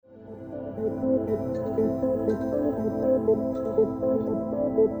Hey,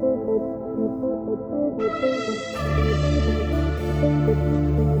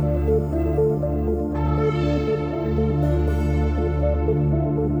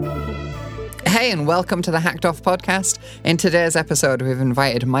 and welcome to the Hacked Off podcast. In today's episode, we've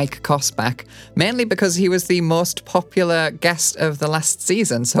invited Mike Koss back, mainly because he was the most popular guest of the last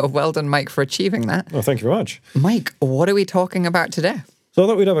season. So well done, Mike, for achieving that. Well, thank you very much. Mike, what are we talking about today? So I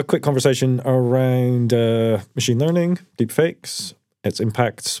thought we'd have a quick conversation around machine learning, deepfakes, its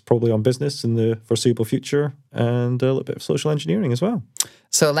impacts probably on business in the foreseeable future, and a little bit of social engineering as well.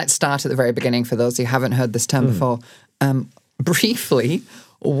 So let's start at the very beginning for those who haven't heard this term before. Briefly,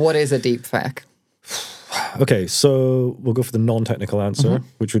 what is a deepfake? Okay, so we'll go for the non-technical answer,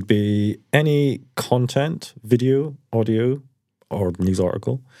 which would be any content, video, audio, or news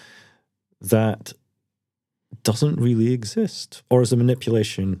article that doesn't really exist or is a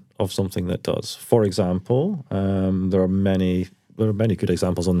manipulation of something that does. For example, there are many good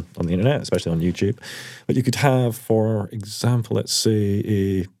examples on the internet, especially on YouTube. But you could have, for example, let's say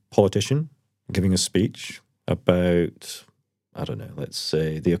a politician giving a speech about, I don't know, let's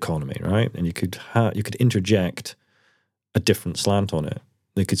say the economy, right? And you could interject a different slant on it.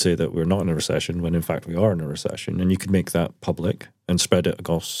 They could say that we're not in a recession when in fact we are in a recession, and you could make that public and spread it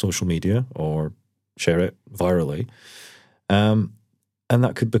across social media or share it virally. And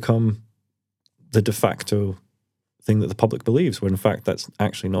that could become the de facto thing that the public believes, when in fact that's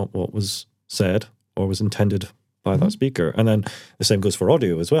actually not what was said or was intended by that speaker. And then the same goes for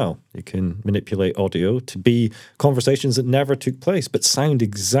audio as well. You can manipulate audio to be conversations that never took place but sound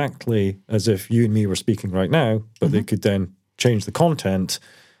exactly as if you and me were speaking right now, but they could then change the content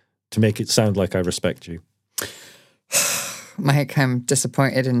to make it sound like I respect you. Mike, I'm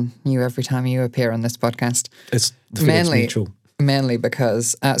disappointed in you every time you appear on this podcast. It's mutual. Mainly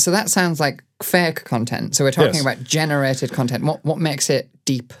because, so that sounds like fake content. So we're talking about generated content. What makes it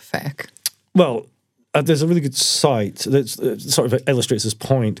deep fake? Well, there's a really good site that sort of illustrates this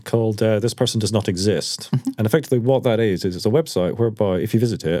point called This Person Does Not Exist. And effectively what that is it's a website whereby if you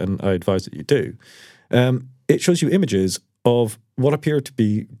visit it, and I advise that you do, it shows you images of what appear to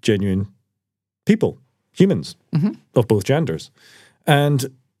be genuine people, humans of both genders.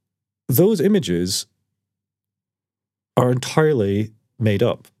 And those images are entirely made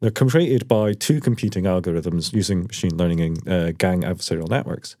up. They're created by two competing algorithms using machine learning and gang adversarial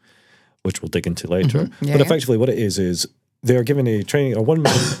networks, which we'll dig into later. But effectively what it is they're given a training, or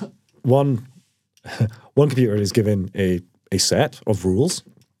one computer is given a set of rules,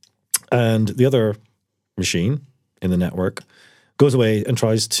 and the other machine in the network goes away and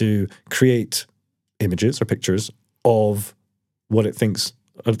tries to create images or pictures of what it thinks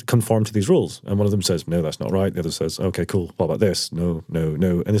conform to these rules. And one of them says, no, that's not right. The other says, okay, cool. What about this? No.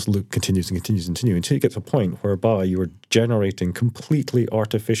 And this loop continues until you get to a point whereby you are generating completely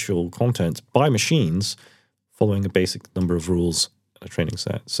artificial content by machines following a basic number of rules in a training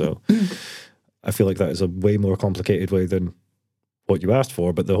set. So I feel like that is a way more complicated way than what you asked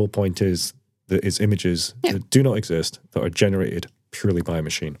for. But the whole point is that it's images that do not exist that are generated purely by a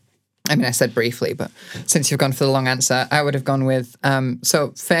machine. I mean, I said briefly, but since you've gone for the long answer, I would have gone with,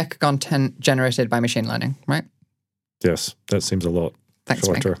 so fake content generated by machine learning, right? Yes, that seems a lot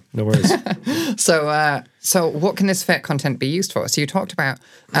shorter. Mike. No worries. So what can this fake content be used for? So you talked about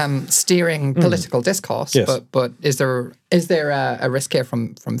steering political discourse, but is there a risk here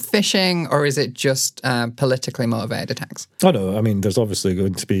from phishing, or is it just politically motivated attacks? Oh, no. I mean, there's obviously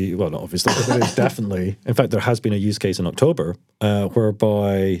going to be, well, not obviously, but there is definitely, in fact, there has been a use case in October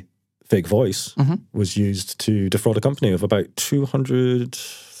whereby fake voice was used to defraud a company of about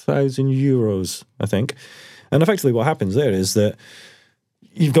 200,000 euros, I think. And effectively what happens there is that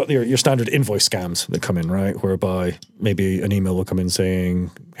you've got your standard invoice scams that come in, right? Whereby maybe an email will come in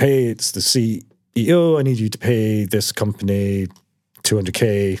saying, hey, it's the CEO, I need you to pay this company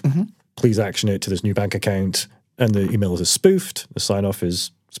 200K, please action it to this new bank account. And the email is spoofed, the sign-off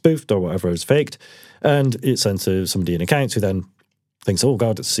is spoofed or whatever is faked, and it's sent to somebody in accounts who then thinks, oh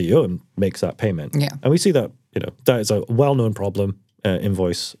God, it's the CEO, and makes that payment. Yeah. And we see that, that is a well-known problem,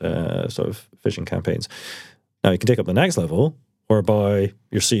 invoice sort of phishing campaigns. Now you can take up the next level, whereby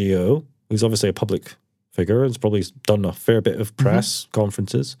your CEO, who's obviously a public figure, has probably done a fair bit of press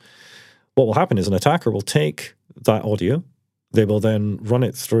conferences. What will happen is an attacker will take that audio, they will then run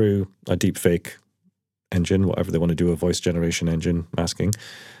it through a deepfake engine, whatever they want to do, a voice generation engine, masking,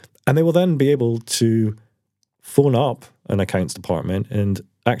 and they will then be able to phone up an accounts department and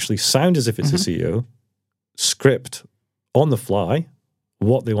actually sound as if it's the CEO, script on the fly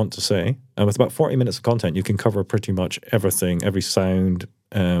what they want to say, and with about 40 minutes of content, you can cover pretty much everything, every sound,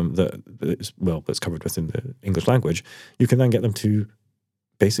 that's covered within the English language, you can then get them to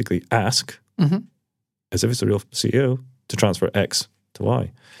basically ask, as if it's a real CEO, to transfer X to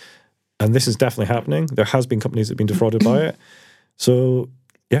Y. And this is definitely happening. There has been companies that have been defrauded by it. So,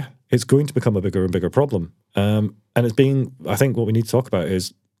 yeah, it's going to become a bigger and bigger problem. And it's being, I think what we need to talk about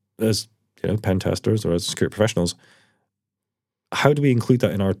is, as pen testers or as security professionals, how do we include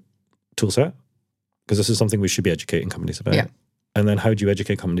that in our tool set? Because this is something we should be educating companies about. Yeah. And then how do you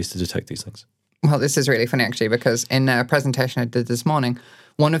educate companies to detect these things? Well, this is really funny, actually, because in a presentation I did this morning,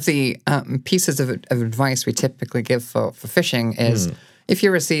 one of the pieces of advice we typically give for phishing is if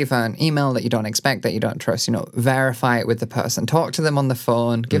you receive an email that you don't expect, that you don't trust, verify it with the person. Talk to them on the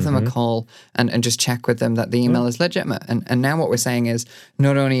phone, give them a call, and just check with them that the email is legitimate. And now what we're saying is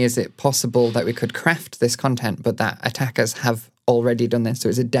not only is it possible that we could craft this content, but that attackers have already done this. So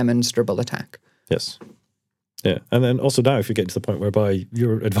it's a demonstrable attack. Yes. Yeah. And then also now if you get to the point whereby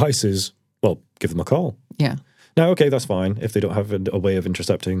your advice is, well, give them a call. Yeah. Now, okay, that's fine if they don't have a way of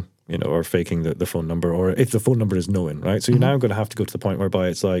intercepting, or faking the phone number, or if the phone number is known, right? So you're now going to have to go to the point whereby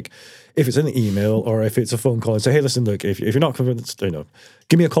it's like, if it's in the email or if it's a phone call and say, hey, listen, look, if you're not convinced,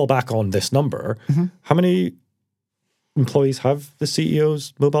 give me a call back on this number. How many employees have the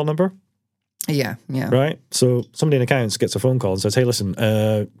CEO's mobile number? Yeah. Right? So somebody in accounts gets a phone call and says, hey, listen,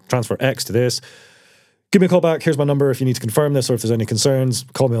 transfer X to this. Give me a call back. Here's my number. If you need to confirm this or if there's any concerns,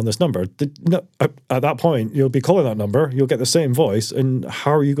 call me on this number. At that point, you'll be calling that number. You'll get the same voice. And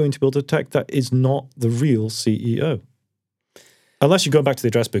how are you going to be able to detect that is not the real CEO? Unless you go back to the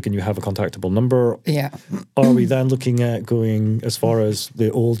address book and you have a contactable number. Yeah. Are we then looking at going as far as the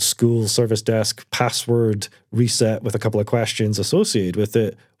old school service desk password reset with a couple of questions associated with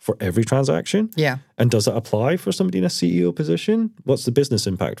it for every transaction? Yeah. And does that apply for somebody in a CEO position? What's the business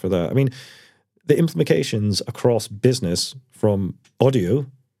impact for that? I mean, the implications across business from audio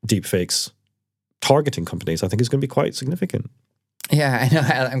deepfakes targeting companies, I think, is going to be quite significant. Yeah, I know.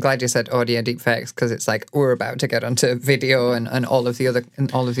 I'm glad you said audio deepfakes because it's like we're about to get onto video and all of the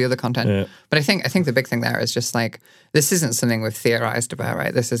other content. Yeah. But I think the big thing there is just like this isn't something we've theorized about,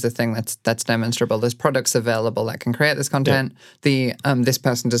 right? This is a thing that's demonstrable. There's products available that can create this content. Yeah. The this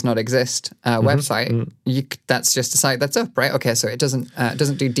person does not exist website. That's just a site that's up, right? Okay, so it doesn't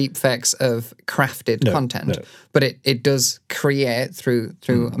do deepfakes of crafted content, but it does create through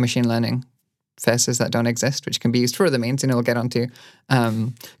a machine learning faces that don't exist, which can be used for other means. We'll get onto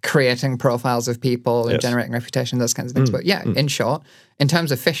creating profiles of people and generating reputation, those kinds of things. But yeah, in short, in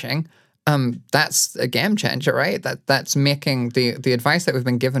terms of phishing, that's a game changer, right? That's making the advice that we've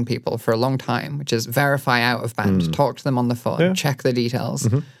been giving people for a long time, which is verify out of band, talk to them on the phone, check the details.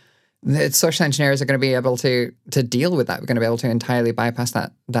 The social engineers are going to be able to deal with that. We're going to be able to entirely bypass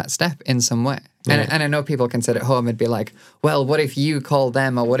that step in some way. Yeah. And I know people can sit at home and be like, well, what if you call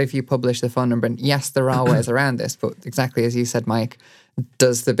them or what if you publish the phone number? And yes, there are ways around this, but exactly as you said, Mike,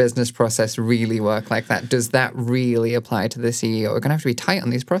 does the business process really work like that? Does that really apply to the CEO? We're going to have to be tight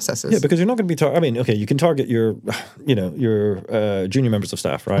on these processes. Yeah, because you're not going to be okay, you can target your junior members of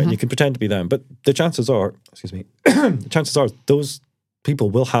staff, right? You can pretend to be them, but the chances are, those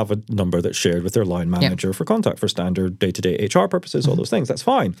people will have a number that's shared with their line manager for contact for standard day-to-day HR purposes, all those things. That's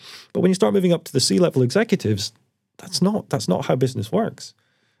fine. But when you start moving up to the C-level executives, that's not how business works.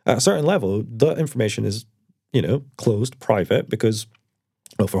 At a certain level, the information is, closed, private, because,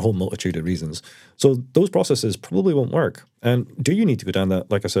 well, for a whole multitude of reasons. So those processes probably won't work. And do you need to go down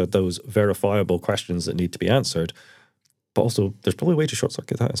that, like I said, those verifiable questions that need to be answered? But also, there's probably a way to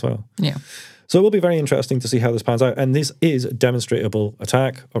short-circuit that as well. Yeah. So it will be very interesting to see how this pans out. And this is a demonstratable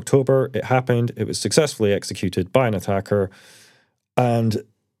attack. October, it happened. It was successfully executed by an attacker. And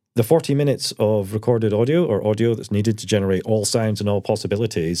the 40 minutes of recorded audio or audio that's needed to generate all sounds and all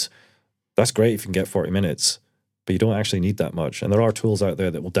possibilities, that's great if you can get 40 minutes. But you don't actually need that much. And there are tools out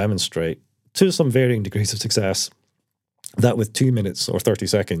there that will demonstrate, to some varying degrees of success, that with 2 minutes or 30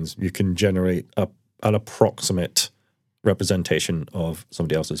 seconds, you can generate an approximate representation of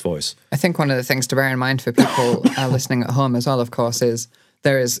somebody else's voice. I think one of the things to bear in mind for people listening at home as well, of course, is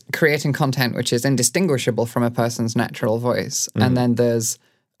there is creating content which is indistinguishable from a person's natural voice. And then there's,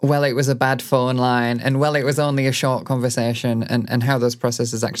 well, it was a bad phone line, and well, it was only a short conversation, and how those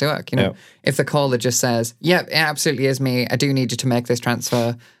processes actually work. If the caller just says, yep, it absolutely is me, I do need you to make this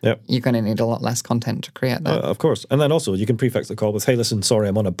transfer, you're going to need a lot less content to create that. Of course. And then also, you can prefix the call with, hey, listen, sorry,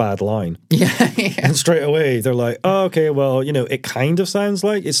 I'm on a bad line. Yeah. And straight away, they're like, oh, okay, well, it kind of sounds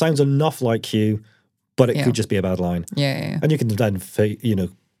enough like you, but it could just be a bad line. Yeah. And you can then,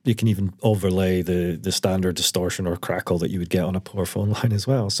 you can even overlay the standard distortion or crackle that you would get on a poor phone line as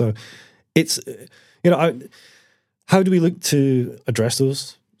well. So it's, How do we look to address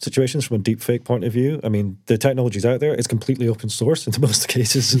those situations from a deepfake point of view? I mean, the technology's out there. It's completely open source in most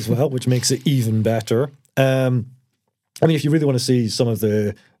cases as well, which makes it even better. I mean, if you really want to see some of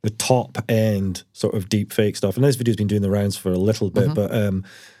the top end sort of deepfake stuff, and this video's been doing the rounds for a little bit, but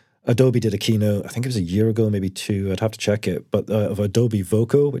Adobe did a keynote, I think it was a year ago, maybe 2, I'd have to check it, but of Adobe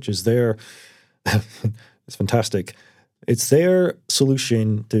Voco, which is their, it's fantastic. It's their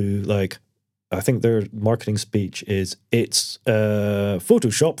solution to, like, I think their marketing speech is, it's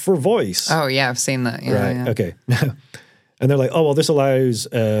Photoshop for voice. Oh, yeah, I've seen that. Yeah, right, yeah. Okay. And they're like, oh, well, this allows,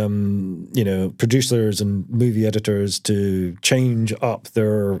 producers and movie editors to change up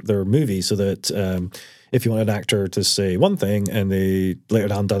their movie so that if you want an actor to say one thing and they later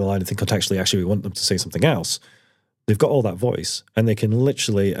down the line think contextually, actually, we want them to say something else, they've got all that voice. And they can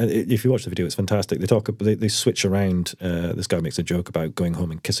literally, if you watch the video, it's fantastic. They switch around. This guy makes a joke about going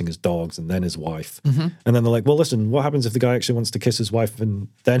home and kissing his dogs and then his wife. And then they're like, well, listen, what happens if the guy actually wants to kiss his wife and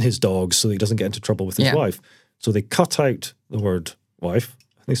then his dogs so that he doesn't get into trouble with his wife? So they cut out the word wife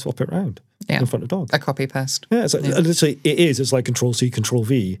and they swap it around in front of dogs. A copy paste. Yeah, it's like, literally, it is. It's like Control-C,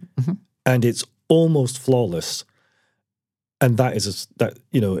 Control-V, and it's almost flawless. And that is,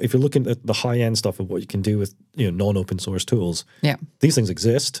 if you're looking at the high-end stuff of what you can do with, non-open source tools, these things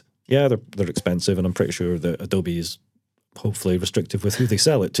exist. Yeah, they're expensive, and I'm pretty sure that Adobe is hopefully restrictive with who they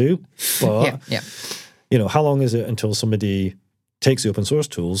sell it to. But, how long is it until somebody takes the open source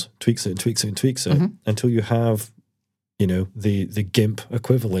tools, tweaks it and tweaks it and tweaks it until you have, the GIMP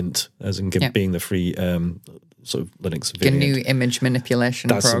equivalent, as in GIMP being the free sort of Linux variant. GNU image manipulation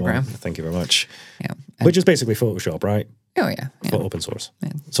program. Thank you very much. Yeah, which is basically Photoshop, right? Oh yeah, for open source.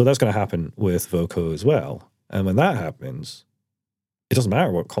 Yeah. So that's going to happen with Voco as well. And when that happens, it doesn't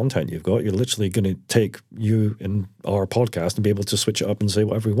matter what content you've got. You're literally going to take you and our podcast and be able to switch it up and say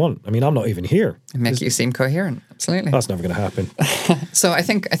whatever we want. I mean, I'm not even here. Make you seem coherent. Absolutely. That's never going to happen. So I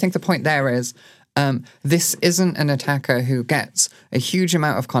think the point there is this isn't an attacker who gets a huge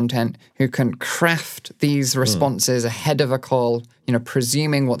amount of content, who can craft these responses ahead of a call,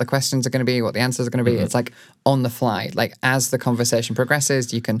 presuming what the questions are going to be, what the answers are going to be. It's like on the fly. Like as the conversation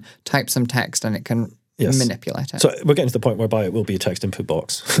progresses, you can type some text and it can manipulate it. So we're getting to the point whereby it will be a text input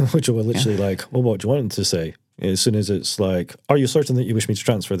box, which will literally like, well, what do you want it to say? As soon as it's like, are you certain that you wish me to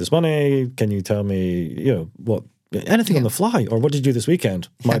transfer this money? Can you tell me, what? Anything on the fly, or what did you do this weekend?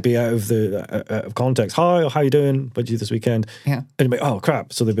 Might be out of context. Hi, how you doing? What did you do this weekend? Yeah. And you'd be, oh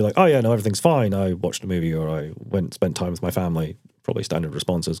crap. So they'd be like, oh yeah, no, everything's fine. I watched a movie, or I spent time with my family. Probably standard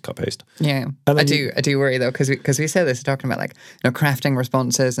responses, cut paste. Yeah, and I do worry though, because we say this, talking about like crafting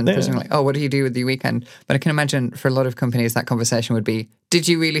responses and presuming like, oh, what do you do with the weekend? But I can imagine for a lot of companies that conversation would be, did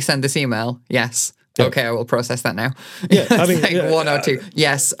you really send this email? Yes. Yeah. Okay, I will process that now. Yeah, I mean, like 1 or 2.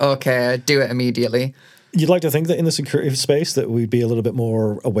 Yes. Okay, do it immediately. You'd like to think that in the security space that we'd be a little bit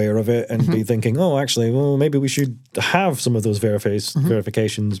more aware of it and be thinking, oh, actually, well, maybe we should have some of those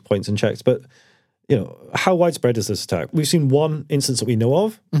verifications, points and checks. But, how widespread is this attack? We've seen one instance that we know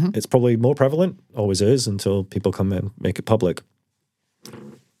of. It's probably more prevalent, always is, until people come and make it public.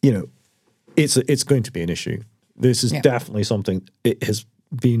 It's going to be an issue. This is definitely something, it has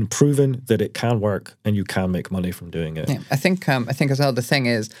been proven that it can work and you can make money from doing it. Yeah, I think as well, the thing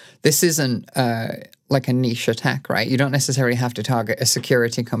is, this isn't like a niche attack, right? You don't necessarily have to target a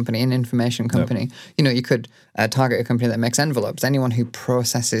security company, an information company. No. You could target a company that makes envelopes, anyone who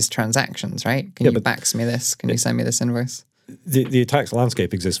processes transactions, right? Can you bax me this? Can you send me this invoice? The attacks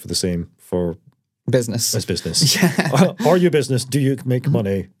landscape exists for the same for business. As business. Are you business? Do you make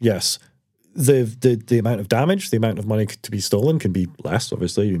money? Yes. The amount of damage, the amount of money to be stolen can be less,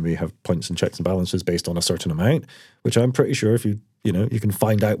 obviously. You may have points and checks and balances based on a certain amount, which I'm pretty sure if you can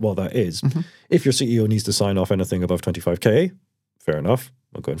find out what that is. If your CEO needs to sign off anything above 25K, fair enough,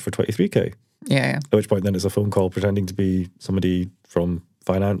 I'll go in for 23K. Yeah. At which point then it's a phone call pretending to be somebody from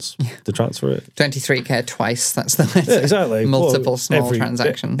finance to transfer it. 23K twice, that's the exactly. Multiple small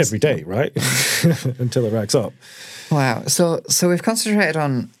transactions. Every day, right? Until it racks up. Wow. So we've concentrated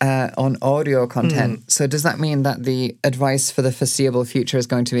on audio content. So does that mean that the advice for the foreseeable future is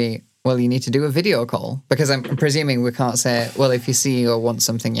going to be, well, you need to do a video call? Because I'm presuming we can't say, well, if your CEO wants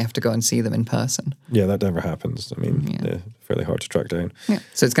something, you have to go and see them in person. Yeah, that never happens. I mean, they're fairly hard to track down. Yeah.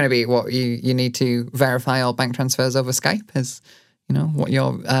 So it's going to be what you need to verify all bank transfers over Skype is, what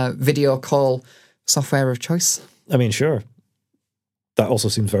your video call software of choice. I mean, sure. That also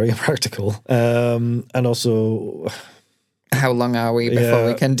seems very impractical. And also, how long are we before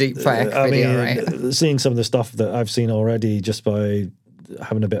we can deep fake video, right? Seeing some of the stuff that I've seen already just by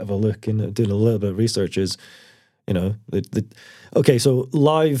having a bit of a look and doing a little bit of research is, okay, so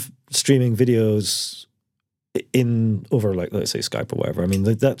live streaming videos in over, like, let's say Skype or whatever. I mean,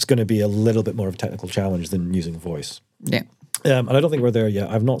 that's going to be a little bit more of a technical challenge than using voice. Yeah. And I don't think we're there yet.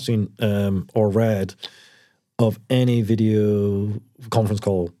 I've not seen or read of any video conference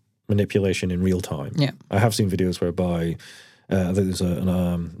call manipulation in real time. Yeah. I have seen videos whereby I think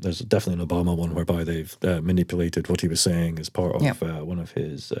there's definitely an Obama one whereby they've manipulated what he was saying as part of one of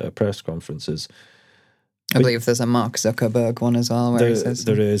his press conferences. I believe there's a Mark Zuckerberg one as well where he says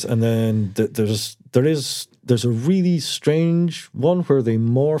there is, and then there's a really strange one where they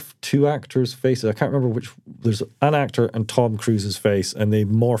morph two actors' faces. I can't remember which. There's an actor and Tom Cruise's face, and they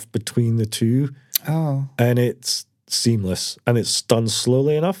morph between the two. Oh, and it's seamless, and it's done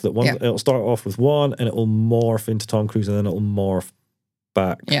slowly enough that it'll start off with one, and it'll morph into Tom Cruise, and then it'll morph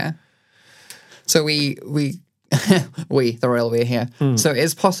back. Yeah. So we the royal we here. So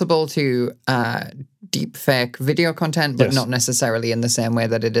it's possible to deep fake video content, but not necessarily in the same way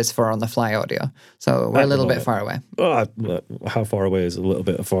that it is for on-the-fly audio. So we're a little bit far away. How far away is a little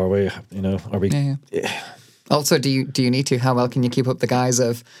bit far away? You know, are we? Yeah. Also, do you need to? How well can you keep up the guise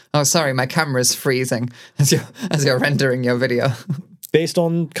of, oh, sorry, my camera's freezing as you're rendering your video? Based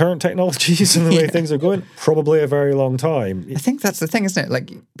on current technologies and the way things are going, probably a very long time. I think that's the thing, isn't it?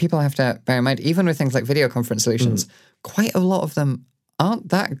 Like, people have to bear in mind, even with things like video conference solutions, quite a lot of them aren't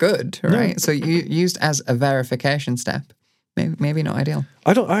that good, right? No. So used as a verification step, maybe not ideal.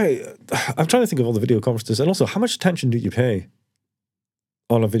 I'm trying to think of all the video conferences, and also how much attention do you pay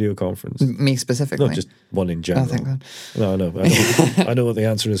on a video conference? Me specifically? Not just one in general. Oh, thank God. No. I know what the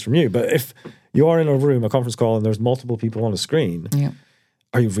answer is from you. But if you are in a room, a conference call, and there's multiple people on a screen,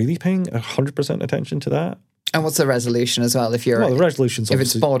 are you really paying 100% attention to that? And what's the resolution as well? The resolution's if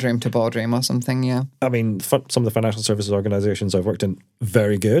it's boardroom to boardroom or something, I mean, some of the financial services organizations I've worked in,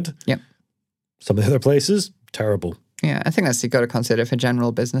 very good. Yeah. Some of the other places, terrible. Yeah, I think that's you've got to consider for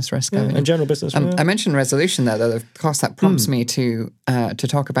general business risk. And general business risk. I mentioned resolution there, though. Of course, that prompts me to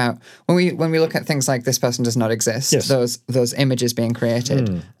talk about when we look at things like this person does not exist. Yes. Those images being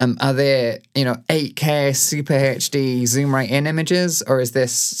created. Are they 8K Super HD zoom right in images, or is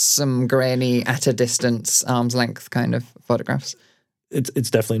this some grainy at a distance arm's length kind of photographs? It's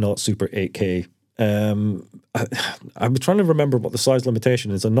definitely not Super 8K. I'm trying to remember what the size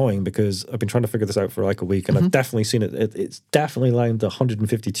limitation is. Annoying because I've been trying to figure this out for like a week, and I've definitely seen it. It's definitely lined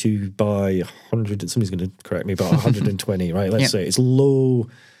 152 by 100. Somebody's going to correct me, but 120, right? Let's say it's low.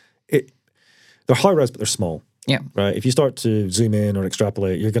 They're high res, but they're small. Yeah. Right. If you start to zoom in or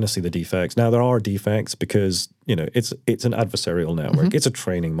extrapolate, you're going to see the defects. Now there are defects because it's an adversarial network. It's a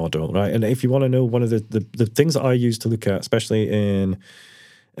training model, right? And if you want to know, one of the things that I use to look at, especially in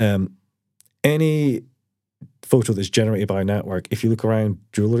any photo that's generated by a network, if you look around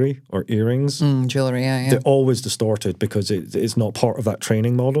jewelry or earrings, they're always distorted because it's not part of that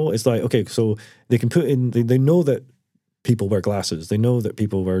training model. It's like, okay, so they can put in, they know that people wear glasses, they know that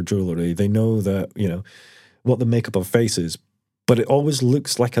people wear jewelry, they know that, what the makeup of face is, but it always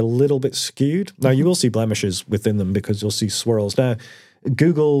looks like a little bit skewed. Now, you will see blemishes within them because you'll see swirls. Now,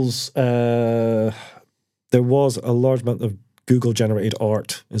 Google's, there was a large amount of Google-generated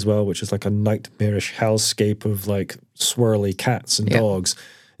art as well, which is like a nightmarish hellscape of like swirly cats and dogs.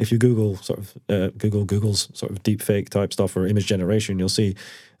 If you Google Google's sort of deep fake type stuff or image generation, you'll see,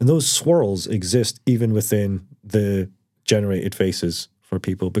 and those swirls exist even within the generated faces for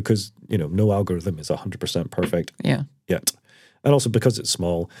people because, no algorithm is 100% perfect yet. And also because it's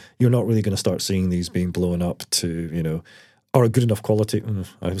small, you're not really going to start seeing these being blown up to, or a good enough quality.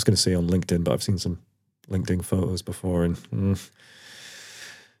 I was going to say on LinkedIn, but I've seen some LinkedIn photos before,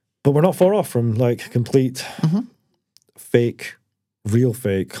 but we're not far off from like complete fake, real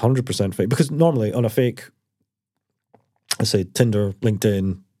fake, 100% fake. Because normally on a fake, I say Tinder,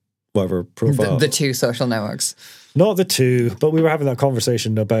 LinkedIn, whatever profile, the two social networks, not the two, but we were having that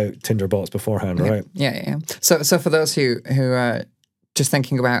conversation about Tinder bots beforehand, right? Yeah. So for those who are just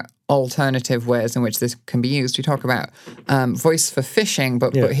thinking about alternative ways in which this can be used, we talk about voice for phishing,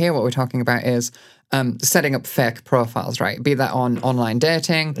 but here what we're talking about is setting up fake profiles, right? Be that on online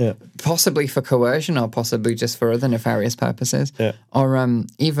dating, possibly for coercion or possibly just for other nefarious purposes, or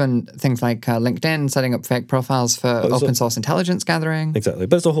even things like LinkedIn, setting up fake profiles for open source intelligence gathering. Exactly.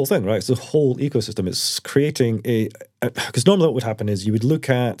 But it's the whole thing, right? It's the whole ecosystem. It's creating because normally what would happen is you would look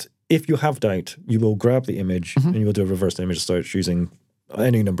at, if you have doubt, you will grab the image and you will do a reverse image search using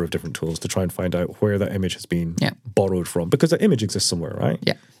any number of different tools to try and find out where that image has been borrowed from, because that image exists somewhere, right?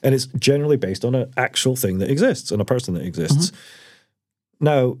 Yeah. And it's generally based on an actual thing that exists, on a person that exists.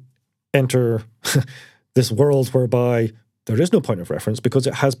 Now, enter this world whereby there is no point of reference because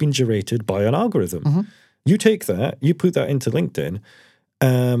it has been generated by an algorithm. You take that, you put that into LinkedIn,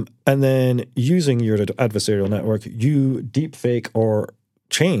 And then using your adversarial network, you deepfake or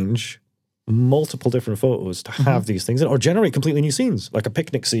change multiple different photos to have these things in, or generate completely new scenes, like a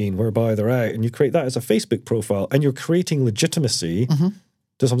picnic scene whereby they're out, and you create that as a Facebook profile, and you're creating legitimacy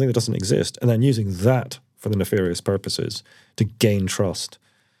to something that doesn't exist, and then using that for the nefarious purposes to gain trust.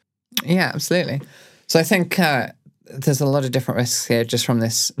 Yeah, absolutely. So I think there's a lot of different risks here just from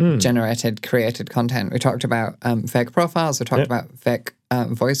this created content. We talked about fake profiles. We talked about fake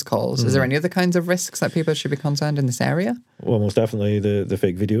voice calls. Is there any other kinds of risks that people should be concerned in this area? Well, most definitely the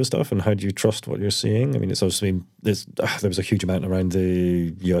fake video stuff, and how do you trust what you're seeing? I mean, it's obviously there was a huge amount around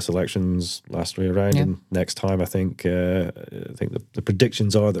the US elections last way around, and next time I think the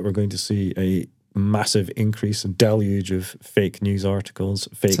predictions are that we're going to see a massive increase, a deluge of fake news articles,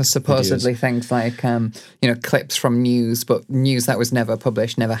 fake so supposedly videos. Things like clips from news, but news that was never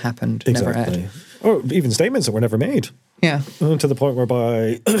published, never happened, never aired, or even statements that were never made. Yeah, to the point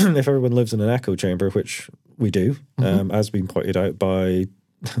whereby if everyone lives in an echo chamber, which we do, as been pointed out by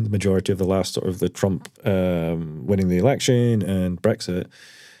the majority of the last sort of the Trump winning the election and Brexit,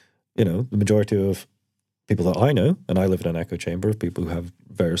 the majority of people that I know, and I live in an echo chamber of people who have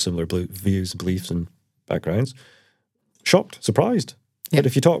very similar views, beliefs, and backgrounds, shocked, surprised. But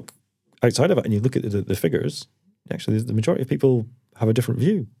if you talk outside of it and you look at the figures, actually the majority of people have a different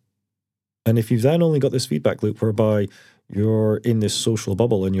view. And if you've then only got this feedback loop whereby you're in this social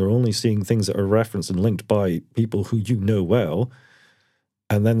bubble and you're only seeing things that are referenced and linked by people who you know well,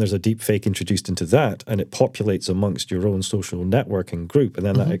 and then there's a deep fake introduced into that, and it populates amongst your own social networking group, and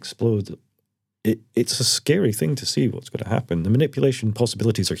then that explodes. It's a scary thing to see what's going to happen. The manipulation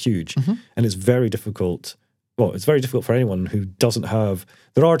possibilities are huge, and it's very difficult. Well, it's very difficult for anyone who doesn't have.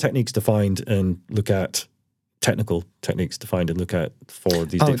 There are techniques to find and look at. Technical techniques to find and look at for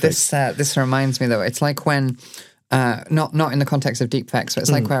these deepfakes. This reminds me though. It's like when, not in the context of deepfakes, but it's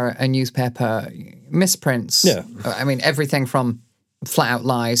like where a newspaper misprints. Yeah. I mean, everything from flat out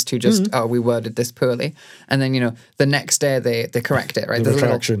lies to just, we worded this poorly. And then, the next day they correct it, right? The There's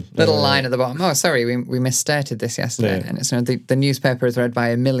retraction. a little line at the bottom. Oh, sorry, we misstated this yesterday. Yeah. And it's, the newspaper is read by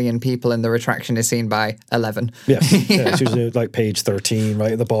 1 million people and the retraction is seen by 11. Yes. It's usually like page 13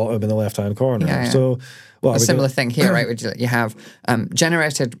 right at the bottom in the left-hand corner. Yeah. So... Well, a similar thing here, right? You have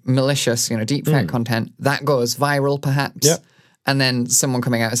generated malicious, deepfake content that goes viral, perhaps, and then someone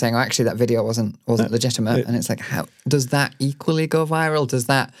coming out and saying, "Oh, actually, that video wasn't legitimate," and it's like, how does that equally go viral? Does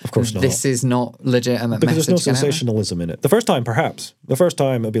that? Of course not. This is not legitimate. Because there's no sensationalism in it. The first time, perhaps. The first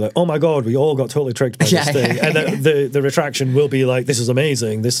time, it'll be like, "Oh my God, we all got totally tricked by this thing," and the retraction will be like, "This is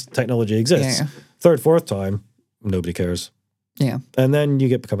amazing. This technology exists." Yeah. Third, fourth time, nobody cares. Yeah, and then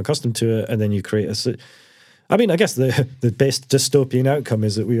you become accustomed to it, and then you create I mean, I guess the best dystopian outcome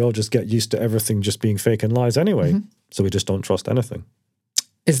is that we all just get used to everything just being fake and lies anyway. So we just don't trust anything.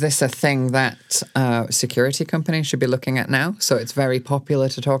 Is this a thing that security companies should be looking at now? So it's very popular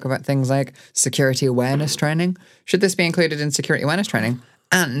to talk about things like security awareness training. Should this be included in security awareness training?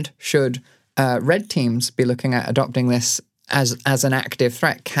 And should red teams be looking at adopting this as an active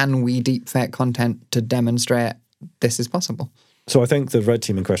threat? Can we deepfake content to demonstrate this is possible? So I think the red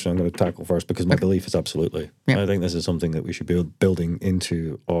team in question I'm going to tackle first because my belief is absolutely. I think this is something that we should be building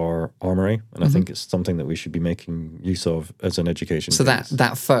into our armory, and I think it's something that we should be making use of as an education. So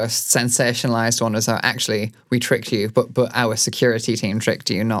that first sensationalized one was actually we tricked you, but our security team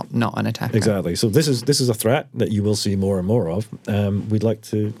tricked you, not an attacker. Exactly. So this is a threat that you will see more and more of. We'd like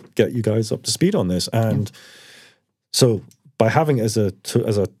to get you guys up to speed on this, and so by having it as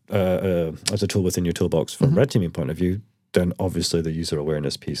a tool within your toolbox from a red teaming point of view, then obviously the user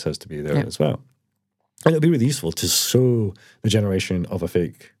awareness piece has to be there as well. And it'll be really useful to show the generation of a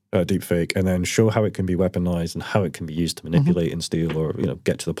fake, deep fake, and then show how it can be weaponized and how it can be used to manipulate and steal or,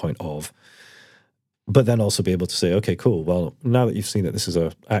 get to the point of. But then also be able to say, okay, cool, well, now that you've seen that this is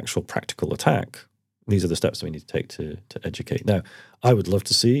an actual practical attack, these are the steps that we need to take to educate. Now, I would love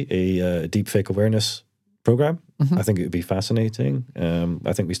to see a deep fake awareness program. I think it would be fascinating.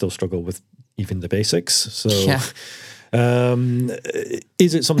 I think we still struggle with even the basics. So... Yeah.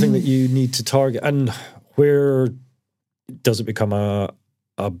 Is it something that you need to target, and where does it become a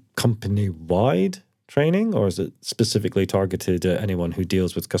company-wide training, or is it specifically targeted at anyone who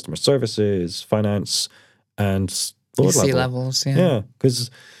deals with customer services, finance, and lower level? C-levels? Yeah, because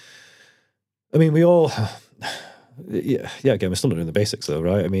I mean, we all. Yeah. Again, we're still not doing the basics, though,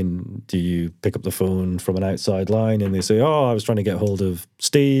 right? I mean, do you pick up the phone from an outside line and they say, "Oh, I was trying to get hold of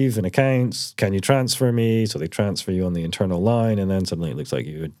Steve in accounts. Can you transfer me?" So they transfer you on the internal line, and then suddenly it looks like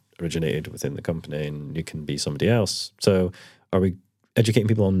you originated within the company and you can be somebody else. So, are we educating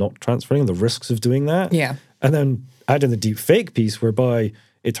people on not transferring, the risks of doing that? Yeah. And then add in the deep fake piece whereby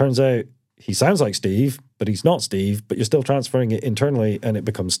it turns out he sounds like Steve, but he's not Steve, but you're still transferring it internally and it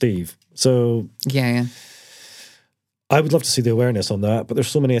becomes Steve. So yeah. I would love to see the awareness on that, but there's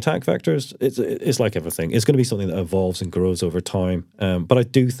so many attack vectors. It's like everything. It's going to be something that evolves and grows over time. But I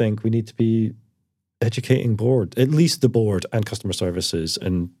do think we need to be educating board, at least the board and customer services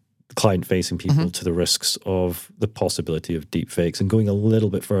and client-facing people to the risks of the possibility of deep fakes and going a little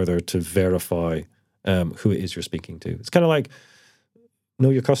bit further to verify who it is you're speaking to. It's kind of like know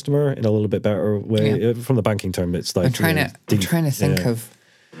your customer in a little bit better way. Yeah. From the banking term, it's like... I'm trying to think of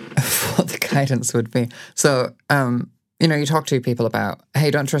what the guidance would be. So... you talk to people about,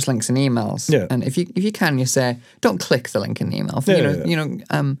 hey, don't trust links in emails. Yeah. And if you can, you say, don't click the link in the email.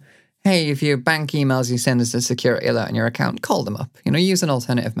 Hey, if your bank emails you send us a security alert on your account, call them up. Use an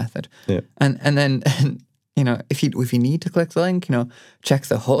alternative method. Yeah. And then if you need to click the link, check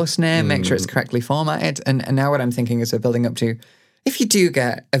the host name, make sure it's correctly formatted. And now what I'm thinking is we're building up to, if you do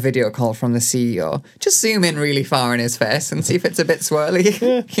get a video call from the CEO, just zoom in really far in his face and see if it's a bit swirly.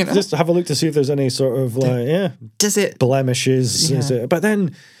 Yeah, just have a look to see if there's any sort of does it blemishes? Yeah. But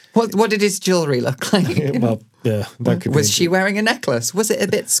then, what did his jewelry look like? That could was she wearing a necklace? Was it a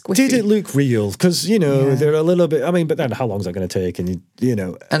bit squiffy? Did it look real? Because they're a little bit. I mean, but then how long is that going to take? And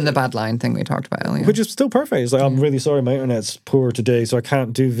and the bad line thing we talked about earlier, which is still perfect. It's like I'm really sorry, my internet's poor today, so I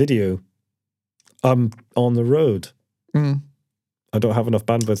can't do video. I'm on the road. I don't have enough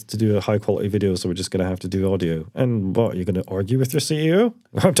bandwidth to do a high quality video, so we're just going to have to do audio. And what, you're going to argue with your CEO?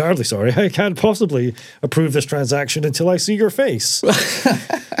 I'm terribly sorry. I can't possibly approve this transaction until I see your face.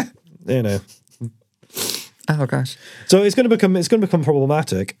 Oh gosh. So it's going to become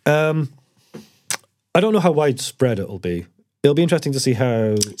problematic. I don't know how widespread it'll be. It'll be interesting to see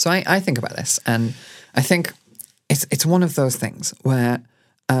how. So I think about this, and I think it's one of those things where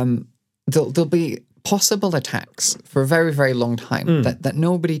there'll be possible attacks for a very, very long time that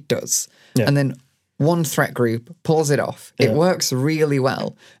nobody does. Yeah. And then one threat group pulls it off. Yeah. It works really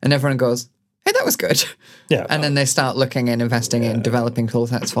well. And everyone goes, hey, that was good. Yeah. And then they start looking and investing in developing tool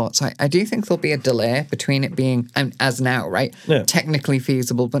sets for it. So I do think there'll be a delay between it being, as now, right, technically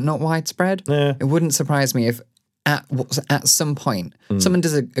feasible but not widespread. Yeah. It wouldn't surprise me if at some point someone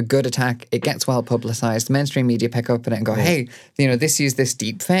does a good attack, it gets well publicized, mainstream media pick up on it and go, hey, this used this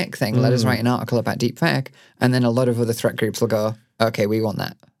deep fake thing, let us write an article about deep fake, and then a lot of other threat groups will go, okay, we want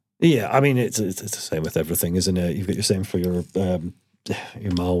that. Yeah, I mean it's the same with everything, isn't it? You've got your same for your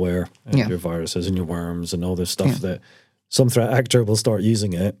malware and your viruses and your worms and all this stuff that some threat actor will start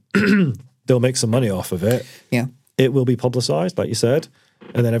using it. They'll make some money off of it. Yeah, it will be publicized, like you said,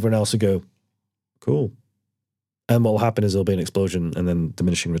 and then everyone else will go, cool. And what will happen is there'll be an explosion and then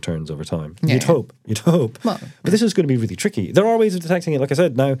diminishing returns over time. Yeah, You'd hope. Well, but this is going to be really tricky. There are ways of detecting it, like I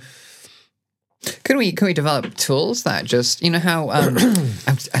said. Now, can we develop tools that just, how, I'm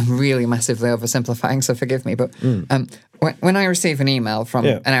really massively oversimplifying, so forgive me, but when I receive an email from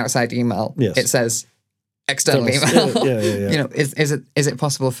an outside email, it says external email. Yeah. Is it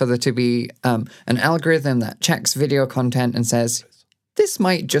possible for there to be an algorithm that checks video content and says, this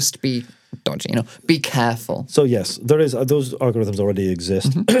might just be dodgy, be careful. So yes, there is those algorithms already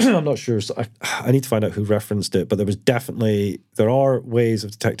exist. I'm not sure. So I need to find out who referenced it, but there are ways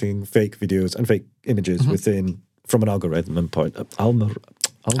of detecting fake videos and fake images from an algorithm point.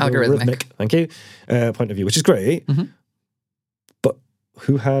 Algorithmic. Thank you. Point of view, which is great. But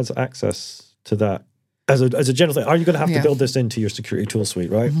who has access to that? As a general thing, are you going to have to build this into your security tool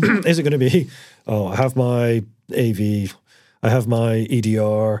suite, right? Is it going to be, I have my AV, I have my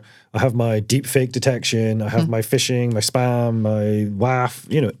EDR, I have my deep fake detection, I have my phishing, my spam, my WAF.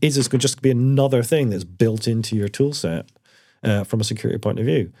 Is this going to just be another thing that's built into your tool set from a security point of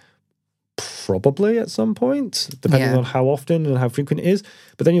view? Probably at some point, depending on how often and how frequent it is.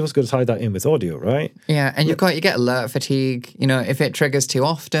 But then you've also got to tie that in with audio, right? Yeah, and you get alert fatigue. If it triggers too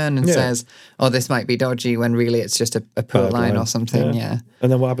often and says, "Oh, this might be dodgy," when really it's just a poor line or something. Yeah.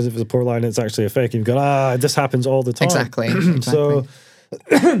 And then what happens if it's a poor line and it's actually a fake? And you've got this happens all the time. Exactly. So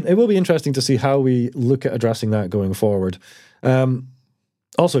it will be interesting to see how we look at addressing that going forward.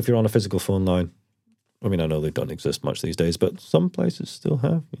 Also, if you're on a physical phone line, I mean, I know they don't exist much these days, but some places still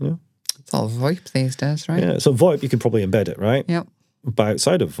have. It's all VoIP these days, right? Yeah, so VoIP, you can probably embed it, right? Yep. But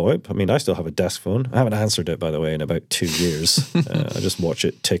outside of VoIP, I mean, I still have a desk phone. I haven't answered it, by the way, in about 2 years. I just watch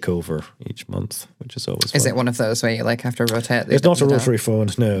it tick over each month, which is always fun. Is it one of those where you have to rotate? It's not a rotary phone,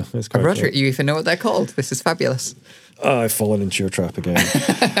 no. It's a rotary? You even know what they're called? This is fabulous. I've fallen into your trap again.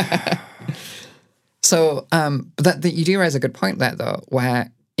 So, but you do raise a good point there, though, where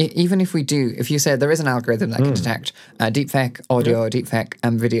even if you say there is an algorithm that can detect deepfake audio, deepfake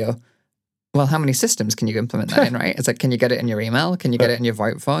video, well, how many systems can you implement that in, right? It's like, can you get it in your email? Can you get it in your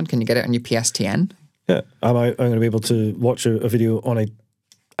VoIP phone? Can you get it on your PSTN? Yeah. I'm going to be able to watch a video on a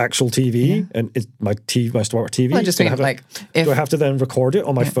actual TV and it's my smart TV. Well, I just mean, like, do I have to then record it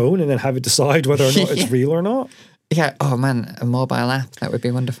on my phone and then have it decide whether or not it's real or not? Yeah. Oh man, a mobile app, that would be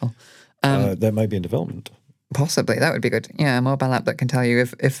wonderful. That might be in development. Possibly, that would be good. Yeah, a mobile app that can tell you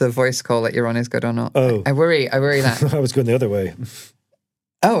if the voice call that you're on is good or not. Oh, I worry that. I was going the other way.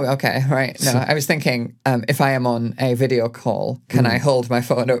 Oh, okay, right. No, I was thinking, if I am on a video call, can I hold my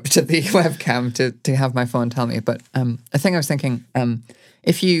phone up to the webcam to have my phone tell me? But I think I was thinking,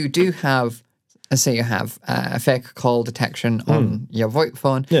 if you do have, let's say you have a fake call detection on your VoIP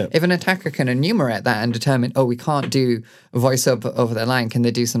phone, if an attacker can enumerate that and determine, we can't do voice over the line, can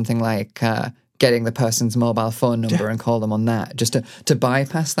they do something like getting the person's mobile phone number and call them on that, just to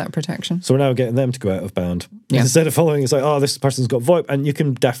bypass that protection? So we're now getting them to go out of bound. Yeah. Instead of following, it's like, this person's got VoIP, and you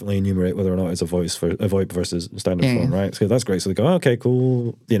can definitely enumerate whether or not it's a VoIP versus standard phone, right? So that's great. So they go, okay,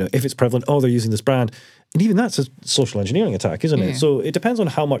 cool. If it's prevalent, they're using this brand. And even that's a social engineering attack, isn't it? So it depends on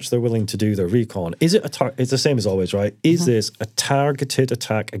how much they're willing to do their recon. Is it it's the same as always, right? Is this a targeted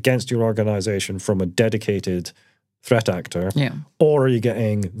attack against your organization from a dedicated threat actor? Yeah. Or are you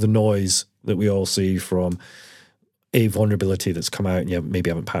getting the noise that we all see from a vulnerability that's come out and you maybe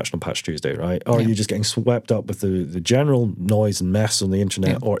haven't patched on Patch Tuesday, right? Or are you just getting swept up with the general noise and mess on the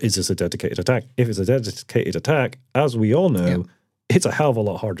internet? Or is this a dedicated attack? If it's a dedicated attack, as we all know, it's a hell of a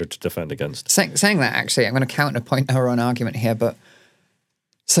lot harder to defend against. Saying that, actually, I'm going to counterpoint our own argument here, but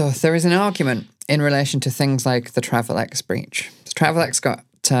so there is an argument in relation to things like the Travelex breach. So Travelex got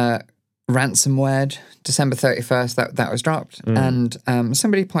ransomware December 31st, that was dropped. And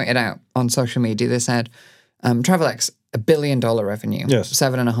somebody pointed out on social media, they said, Travelex, $1 billion revenue,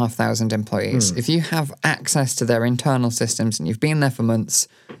 7,500 employees. If you have access to their internal systems and you've been there for months,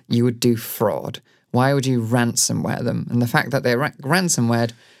 you would do fraud. Why would you ransomware them? And the fact that they're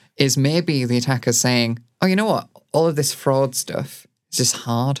ransomwared is maybe the attackers saying, you know what? All of this fraud stuff is just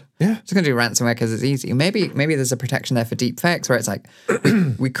hard. Yeah. Just going to do ransomware because it's easy. Maybe there's a protection there for deepfakes where it's like,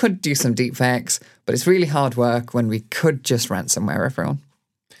 we could do some deepfakes, but it's really hard work when we could just ransomware everyone.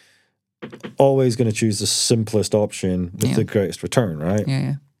 Always going to choose the simplest option with the greatest return, right?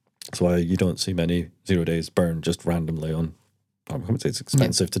 Yeah. That's why you don't see many 0 days burned just randomly on. It's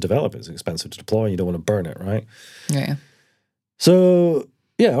expensive to develop. It's expensive to deploy. You don't want to burn it, right? Yeah. So,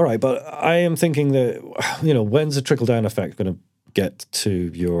 all right. But I am thinking that, when's the trickle-down effect going to get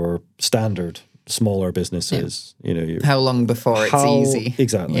to your standard smaller businesses? How long before it's easy?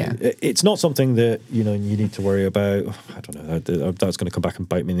 Exactly. Yeah. It's not something that, you need to worry about. I don't know. That's going to come back and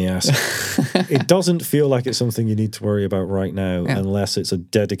bite me in the ass. It doesn't feel like it's something you need to worry about right now unless it's a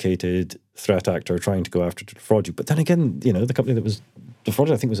dedicated threat actor trying to go after to defraud you. But then again, the company that was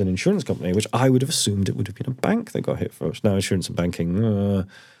defrauded, I think, was an insurance company, which I would have assumed it would have been a bank that got hit first. Now insurance and banking,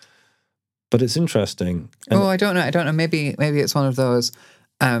 but it's interesting. And I don't know. Maybe it's one of those.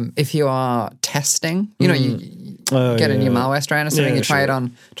 If you are testing, you get a new malware strain or something, you try it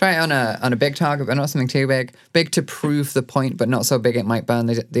on a big target, but not something too big to prove the point, but not so big it might burn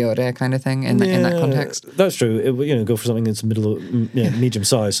the order kind of thing in that context. That's true. Go for something that's medium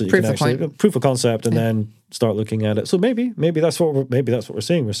size, so you can actually proof of concept and then start looking at it. So maybe that's what we're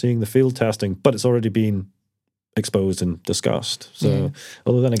seeing. We're seeing the field testing, but it's already been exposed and discussed. So,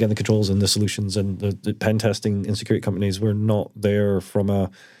 although then again, the controls and the solutions and the pen testing and security companies were not there from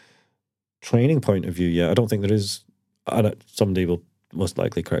a training point of view yet. I don't think there is. Somebody will most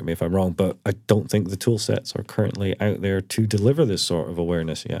likely correct me if I'm wrong, but I don't think the tool sets are currently out there to deliver this sort of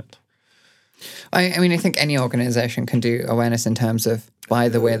awareness yet. I mean, I think any organization can do awareness in terms of, by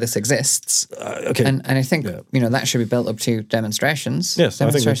the way, this exists. Okay. And I think, that should be built up to demonstrations. Yes.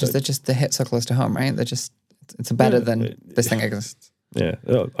 Demonstrations, they hit so close to home, right? They're just, it's better than this thing exists. Yeah.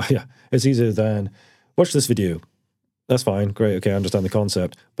 It's easier than, watch this video. That's fine. Great. Okay. I understand the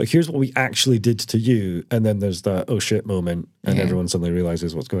concept. But here's what we actually did to you. And then there's that, oh shit moment. And everyone suddenly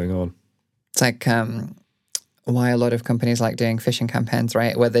realizes what's going on. It's like, why a lot of companies like doing phishing campaigns,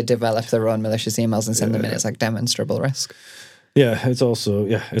 right? Where they develop their own malicious emails and send them in. It's like demonstrable risk. Yeah, it's also,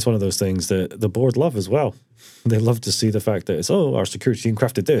 it's one of those things that the board love as well. They love to see the fact that it's, our security team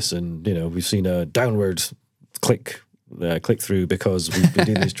crafted this and, we've seen a downward click through because we've been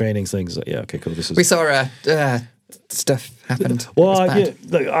doing these training things. Like, okay, cool. We saw stuff happened. Well, I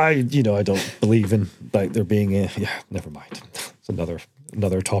don't believe in there being never mind. It's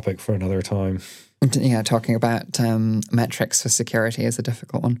another topic for another time. Yeah, talking about metrics for security is a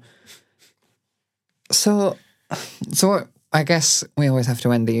difficult one. So I guess we always have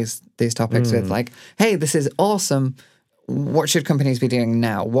to end these topics with like, hey, this is awesome. what should companies be doing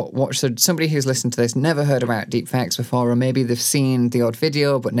now? What should somebody who's listened to this never heard about deepfakes before, or maybe they've seen the odd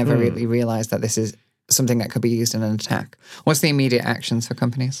video but never really realized that this is something that could be used in an attack? What's the immediate actions for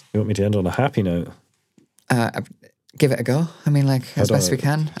companies? You want me to end on a happy note? Give it a go. I mean, like, as best we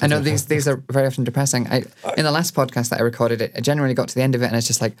can. I know these are very often depressing. In the last podcast that I recorded, I generally got to the end of it and it's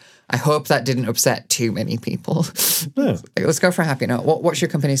just like, I hope that didn't upset too many people. Yeah. Let's go for a happy note. What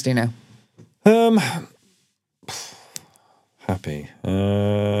should companies do now? Happy.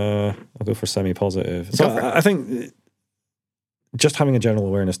 I'll go for semi-positive. So I think just having a general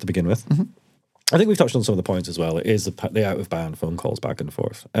awareness to begin with. Mm-hmm. I think we've touched on some of the points as well. It is the out-of-band phone calls back and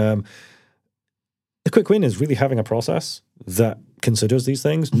forth. The quick win is really having a process that considers these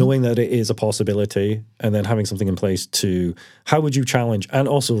things, knowing that it is a possibility, and then having something in place to, how would you challenge, and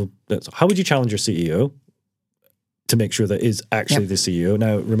also, how would you challenge your CEO to make sure that is actually the CEO?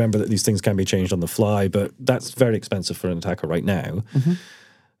 Now, remember that these things can be changed on the fly, but that's very expensive for an attacker right now.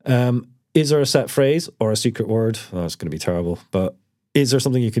 Mm-hmm. Is there a set phrase or a secret word? Oh, it's going to be terrible, but is there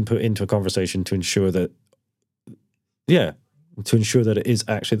something you can put into a conversation to ensure that, it is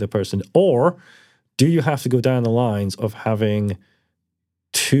actually the person? Or do you have to go down the lines of having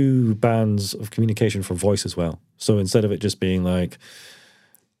 2 bands of communication for voice as well? So instead of it just being like,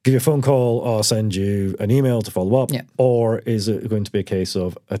 give you a phone call, I'll send you an email to follow up, or is it going to be a case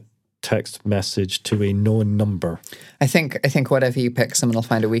of a text message to a known number? I think whatever you pick, someone will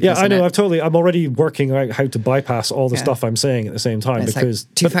find a weakness. Yeah, I know. I'm already working out how to bypass all the stuff I'm saying at the same time. It's because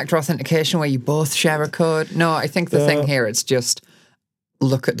like 2-factor authentication where you both share a code. No, I think the thing here, it's just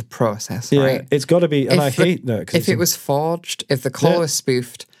look at the process, right? It's got to be, and I hate that. If it was forged, if the call was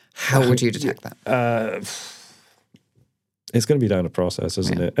spoofed, how would you detect that? It's going to be down to process,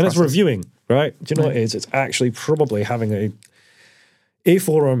 isn't it? And it's reviewing, right? Do you know what it is? It's actually probably having a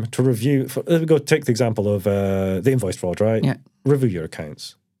forum to review. Let me go take the example of the invoice fraud, right? Yeah. Review your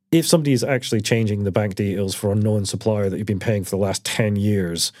accounts. If somebody is actually changing the bank details for a known supplier that you've been paying for the last 10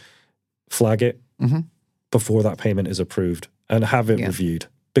 years, flag it before that payment is approved and have it reviewed.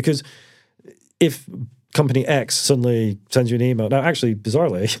 Because if company X suddenly sends you an email, now actually,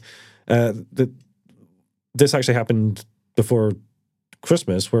 bizarrely, this actually happened before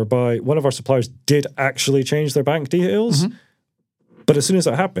Christmas, whereby one of our suppliers did actually change their bank details. Mm-hmm. But as soon as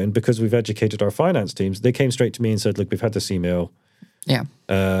that happened, because we've educated our finance teams, they came straight to me and said, look, we've had this email. Yeah.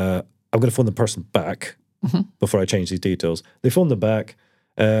 I'm going to phone the person back before I change these details. They phoned them back.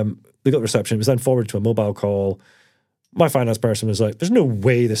 They got reception. It was then forwarded to a mobile call. My finance person was like, there's no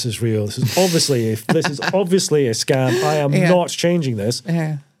way this is real. This is obviously a scam. I am not changing this.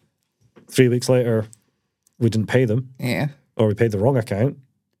 Yeah. 3 weeks later, we didn't pay them. Yeah. Or we paid the wrong account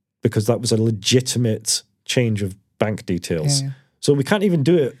because that was a legitimate change of bank details. Yeah. So we can't even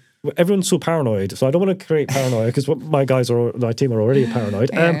do it. Everyone's so paranoid. So I don't want to create paranoia because my team are already paranoid.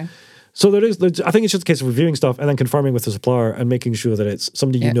 Yeah. So I think it's just a case of reviewing stuff and then confirming with the supplier and making sure that it's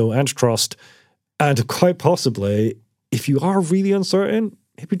somebody you know and trust. And quite possibly, if you are really uncertain,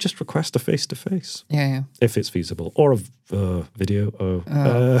 maybe just request a face-to-face. Yeah. If it's feasible. Or a video.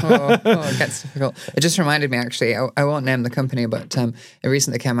 It gets difficult. It just reminded me, actually, I won't name the company, but it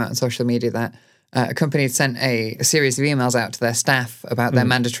recently came out on social media that a company had sent a series of emails out to their staff about their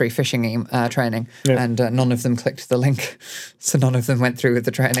mandatory phishing training, and none of them clicked the link. So none of them went through with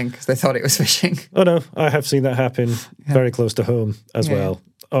the training because they thought it was phishing. Oh, no. I have seen that happen very close to home as well.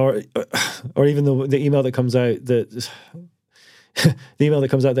 Or even the email that comes out that... the email that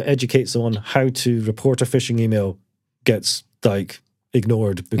comes out that educates on how to report a phishing email gets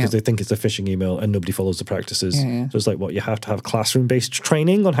ignored because they think it's a phishing email and nobody follows the practices. So it's like, you have to have classroom-based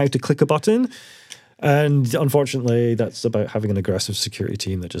training on how to click a button. And unfortunately, that's about having an aggressive security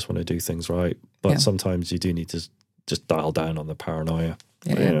team that just want to do things right. But sometimes you do need to just dial down on the paranoia.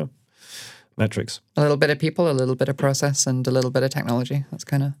 Metrics. A little bit of people, a little bit of process, and a little bit of technology. That's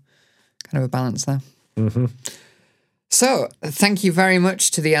kind of a balance there. Mm-hmm. So, thank you very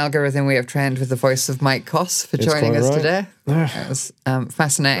much to the algorithm we have trained with the voice of Mike Koss for joining us today. It was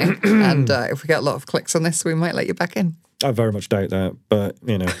fascinating. And if we get a lot of clicks on this, we might let you back in. I very much doubt that. But,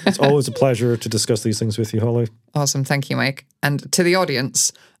 it's always a pleasure to discuss these things with you, Holly. Awesome. Thank you, Mike. And to the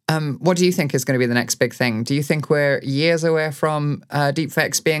audience, what do you think is going to be the next big thing? Do you think we're years away from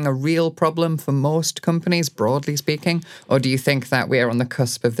deepfakes being a real problem for most companies, broadly speaking? Or do you think that we are on the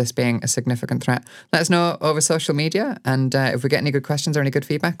cusp of this being a significant threat? Let us know over social media. And if we get any good questions or any good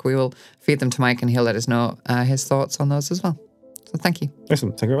feedback, we will feed them to Mike and he'll let us know his thoughts on those as well. So thank you.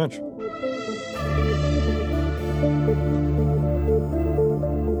 Excellent. Thank you very much.